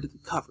forward to the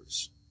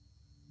covers.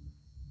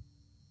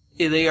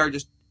 They are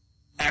just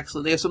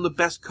excellent. They have some of the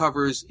best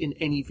covers in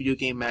any video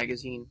game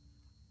magazine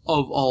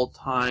of all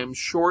time,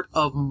 short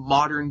of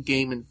Modern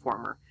Game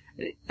Informer.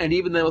 And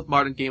even then with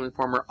Modern Game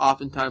Informer,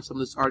 oftentimes some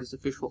of this art is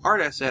official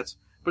art assets,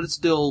 but it's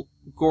still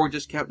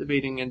gorgeous,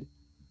 captivating, and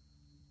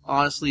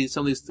honestly,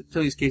 some of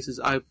these cases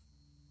I've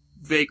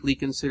vaguely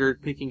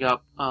considered picking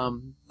up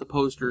the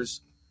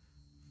posters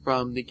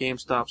from the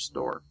GameStop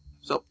store.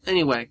 So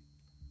anyway,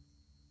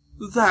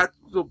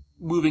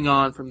 moving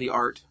on from the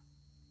art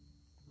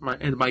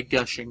and my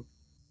gushing.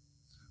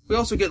 We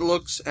also get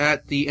looks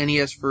at the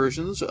NES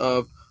versions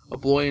of A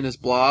Boy and His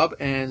Blob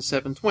and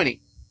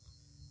 720.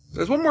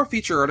 There's one more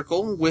feature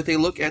article with a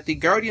look at the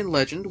Guardian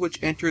Legend,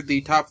 which entered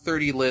the top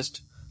 30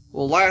 list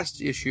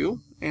last issue,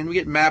 and we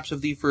get maps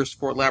of the first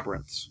 4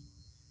 labyrinths.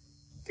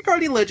 The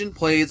Guardian Legend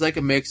plays like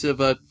a mix of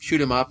a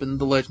shoot-'em-up and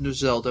The Legend of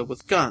Zelda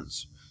with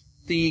guns.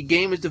 The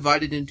game is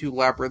divided into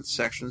labyrinth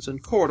sections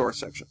and corridor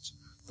sections.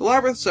 The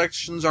labyrinth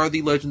sections are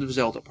the Legend of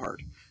Zelda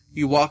part.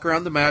 You walk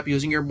around the map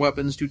using your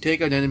weapons to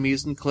take out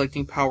enemies and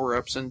collecting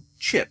power-ups and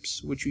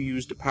chips, which you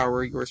use to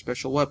power your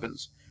special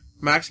weapons.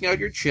 Maxing out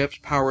your chips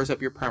powers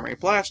up your primary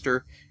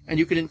blaster, and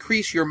you can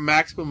increase your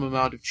maximum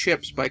amount of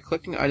chips by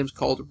collecting items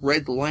called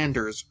Red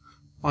Landers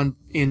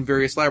in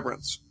various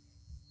labyrinths.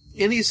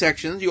 In these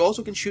sections, you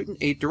also can shoot in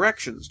 8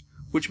 directions,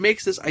 which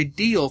makes this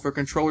ideal for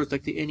controllers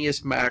like the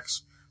NES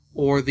Max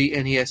or the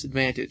NES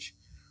Advantage.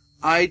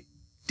 I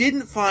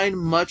didn't find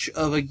much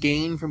of a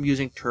gain from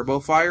using Turbo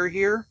Fire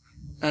here,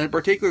 and in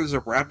particular there's a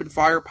rapid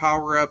fire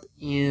power-up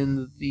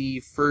in the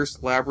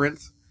first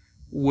labyrinth,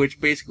 which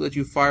basically lets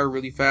you fire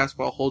really fast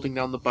while holding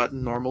down the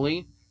button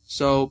normally.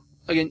 So,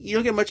 again, you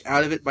don't get much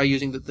out of it by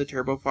using the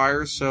Turbo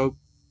Fire, so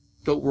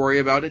don't worry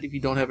about it if you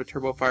don't have a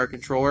Turbo Fire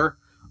controller.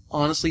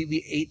 Honestly,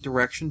 the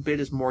 8-direction bit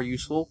is more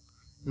useful,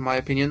 in my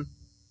opinion.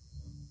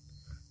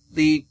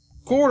 The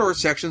corridor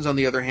sections, on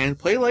the other hand,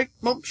 play like,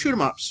 well,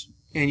 shoot-'em-ups,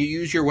 and you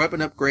use your weapon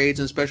upgrades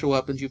and special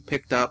weapons you've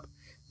picked up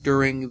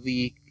during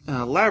the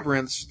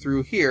labyrinths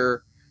through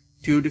here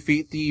to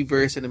defeat the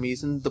various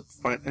enemies and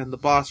the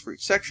boss for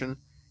each section,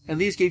 and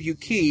these give you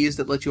keys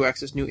that let you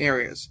access new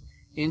areas.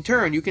 In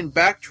turn, you can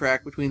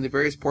backtrack between the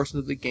various portions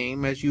of the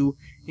game as you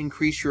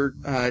increase your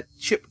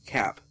chip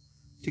cap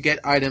to get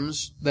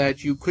items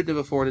that you couldn't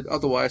have afforded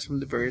otherwise from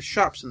the various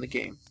shops in the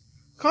game.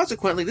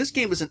 Consequently, this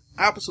game is an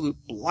absolute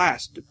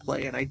blast to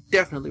play, and I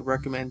definitely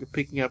recommend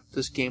picking up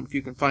this game if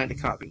you can find a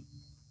copy.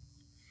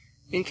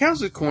 In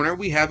Counselor's Corner,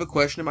 we have a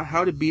question about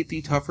how to beat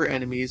the tougher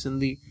enemies in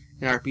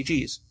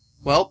RPGs.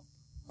 Well,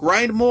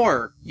 grind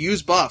more,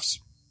 use buffs,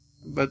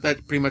 but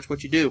that's pretty much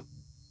what you do.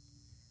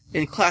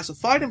 In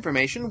classified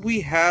information,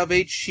 we have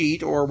a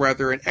cheat, or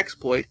rather an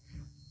exploit,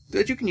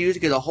 that you can use to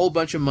get a whole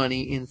bunch of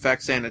money in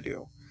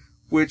Faxanadu,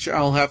 which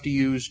I'll have to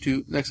use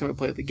next time I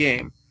play the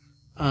game.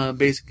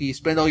 Basically,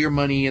 spend all your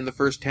money in the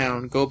first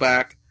town, go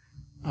back,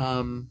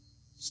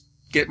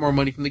 get more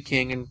money from the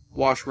king, and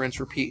wash, rinse,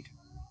 repeat.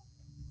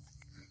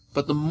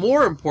 But the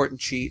more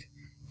important cheat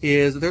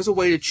is that there's a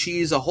way to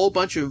cheese a whole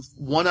bunch of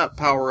 1-up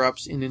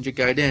power-ups in Ninja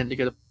Gaiden to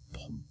get a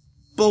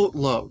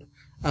boatload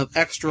of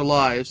extra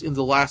lives in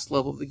the last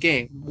level of the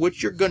game,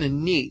 which you're going to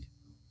need.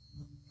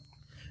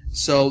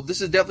 So this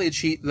is definitely a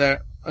cheat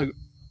that,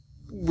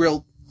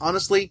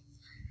 honestly,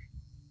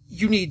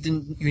 you need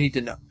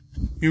to know.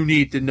 You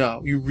need to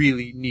know. You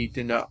really need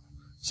to know.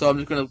 So I'm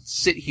just going to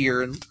sit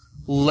here and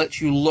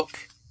let you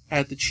look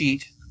at the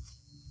cheat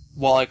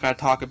while I kind of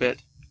talk a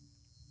bit.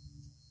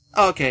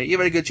 Okay, you've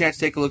had a good chance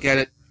to take a look at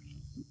it.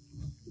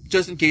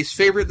 Just in case,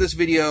 favorite this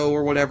video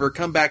or whatever,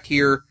 come back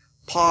here,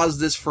 pause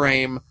this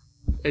frame,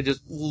 and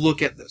just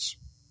look at this.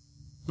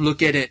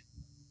 Look at it.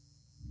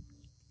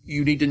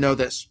 You need to know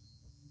this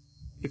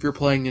if you're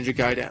playing Ninja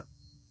Gaiden.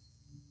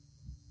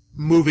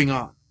 Moving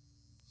on.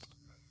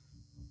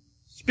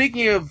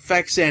 Speaking of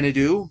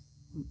Faxanadu,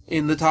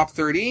 in the top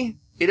 30,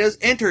 it has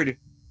entered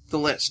the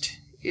list,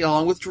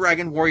 along with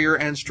Dragon Warrior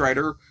and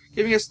Strider,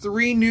 giving us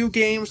 3 new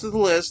games to the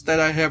list that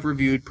I have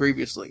reviewed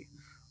previously.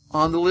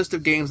 On the list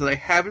of games that I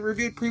haven't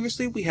reviewed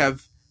previously, we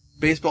have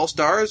Baseball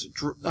Stars,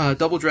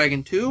 Double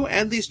Dragon 2,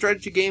 and the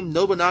strategy game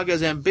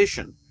Nobunaga's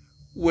Ambition,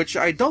 which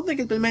I don't think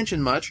has been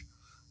mentioned much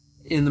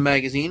in the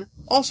magazine,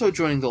 also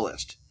joining the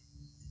list.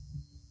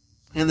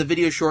 In the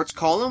video shorts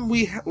column,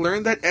 we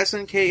learned that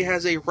SNK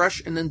has a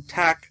rush and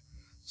attack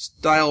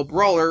style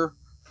brawler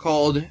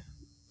called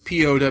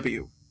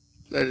POW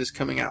that is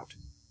coming out.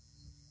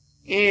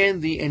 In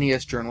the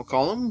NES Journal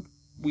column,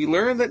 we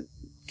learned that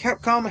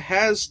Capcom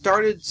has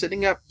started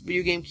setting up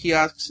video game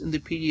kiosks in the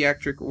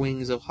pediatric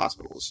wings of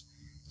hospitals.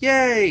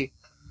 Yay!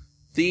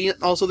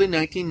 Also, the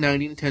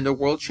 1990 Nintendo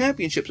World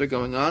Championships are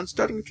going on,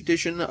 starting a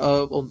tradition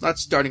of, well, not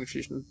starting a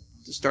tradition,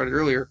 it started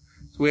earlier.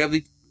 So we have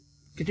the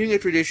continuing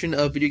a tradition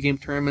of video game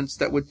tournaments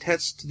that would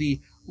test the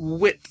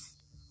width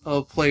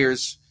of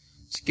players'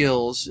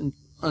 skills in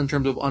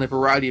terms of on a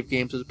variety of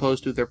games as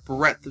opposed to their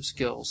breadth of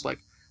skills, like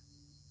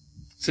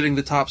sitting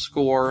the top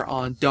score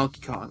on Donkey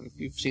Kong, if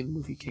you've seen the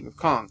movie King of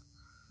Kong.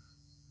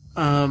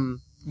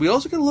 We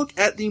also can look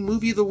at the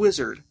movie The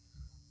Wizard,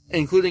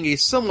 including a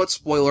somewhat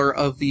spoiler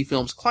of the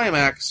film's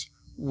climax,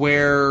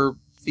 where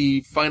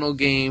the final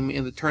game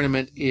in the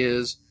tournament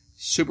is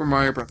Super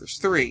Mario Bros.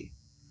 3,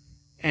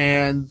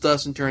 and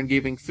thus in turn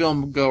giving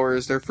film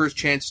goers their first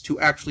chance to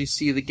actually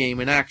see the game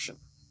in action.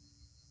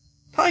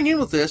 Tying in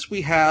with this,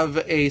 we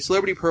have a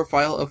celebrity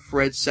profile of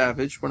Fred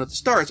Savage, one of the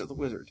stars of The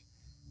Wizard.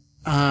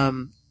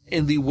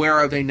 In the Where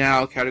Are They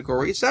Now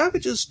category,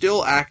 Savage is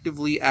still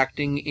actively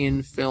acting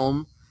in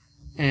film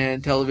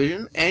and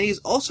television, and he's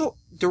also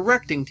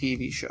directing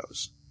TV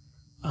shows.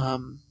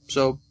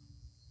 So,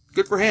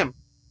 good for him.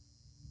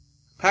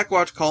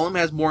 Packwatch column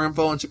has more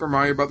info on Super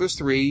Mario Bros.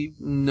 3,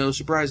 no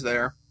surprise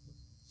there.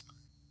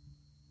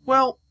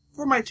 Well,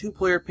 for my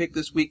two-player pick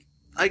this week,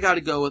 I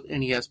gotta go with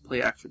NES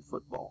Play Action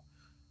Football.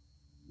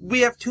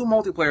 We have two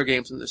multiplayer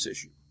games in this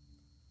issue.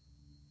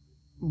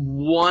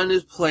 One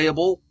is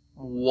playable,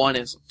 one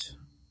isn't.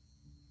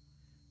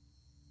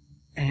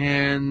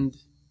 And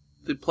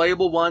the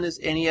playable one is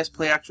NES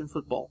Play Action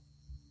Football.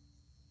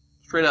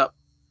 Straight up.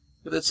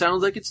 If it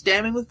sounds like it's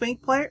damning with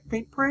faint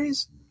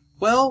praise,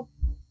 well,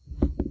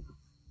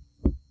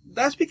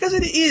 that's because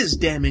it is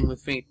damning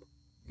with faint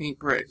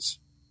praise.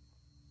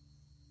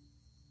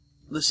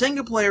 The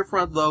single-player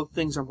front, though,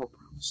 things are more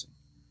promising.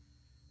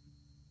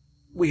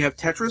 We have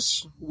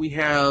Tetris, we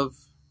have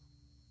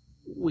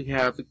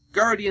the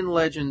Guardian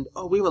Legend.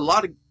 Oh, we have a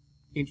lot of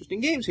interesting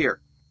games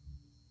here.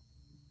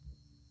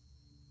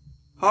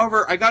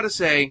 However, I gotta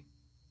say,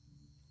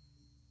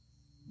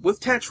 with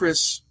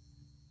Tetris,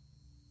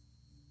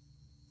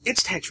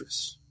 it's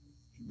Tetris.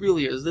 It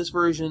really is. This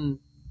version,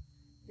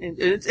 and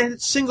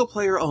it's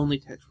single-player only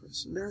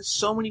Tetris. And there are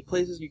so many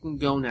places you can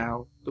go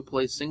now to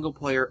play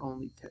single-player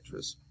only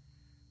Tetris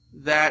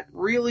that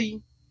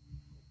really,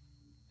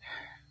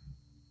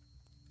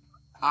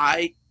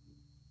 I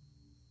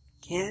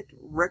can't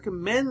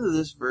recommend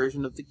this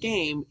version of the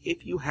game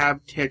if you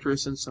have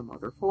Tetris in some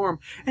other form.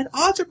 And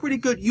odds are pretty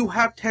good you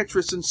have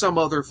Tetris in some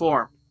other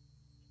form.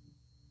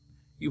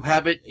 You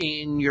have it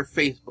in your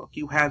Facebook.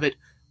 You have it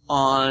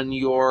on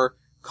your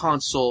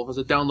console as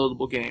a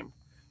downloadable game.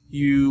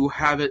 You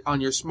have it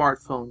on your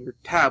smartphone, your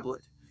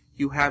tablet.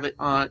 You have it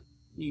on,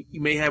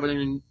 you may have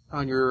it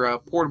on your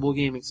portable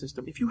gaming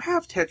system. If you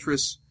have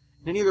Tetris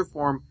in any other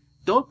form,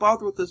 don't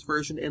bother with this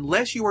version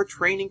unless you are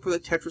training for the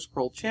Tetris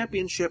World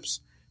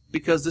Championships,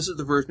 because this is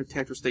the version of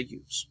Tetris they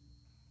use.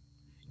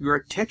 You're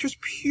a Tetris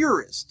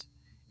purist.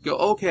 You go,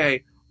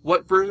 okay,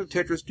 what version of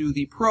Tetris do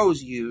the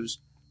pros use?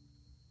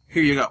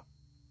 Here you go.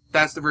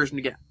 That's the version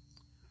to get.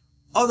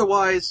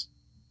 Otherwise,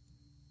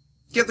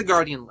 get the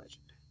Guardian Legend.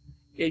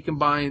 It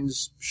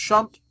combines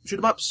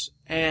shoot-'em-ups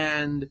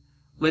and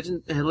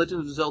Legend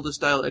of Zelda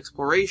style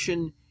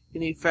exploration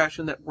in a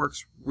fashion that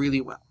works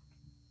really well.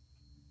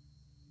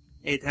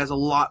 It has a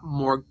lot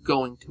more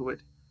going to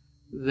it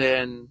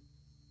than,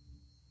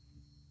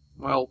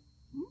 well,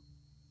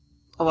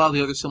 a lot of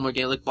the other similar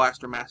games like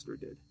Blaster Master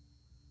did.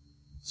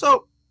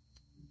 So,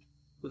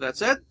 with that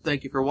said,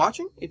 thank you for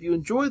watching. If you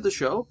enjoyed the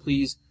show,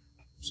 please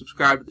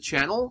subscribe to the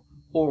channel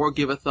or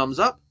give a thumbs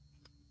up.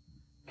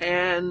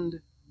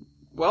 And,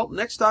 well,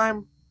 next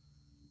time,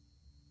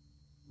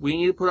 we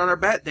need to put on our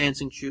bat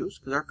dancing shoes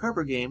because our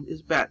cover game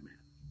is Batman.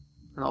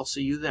 And I'll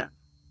see you then.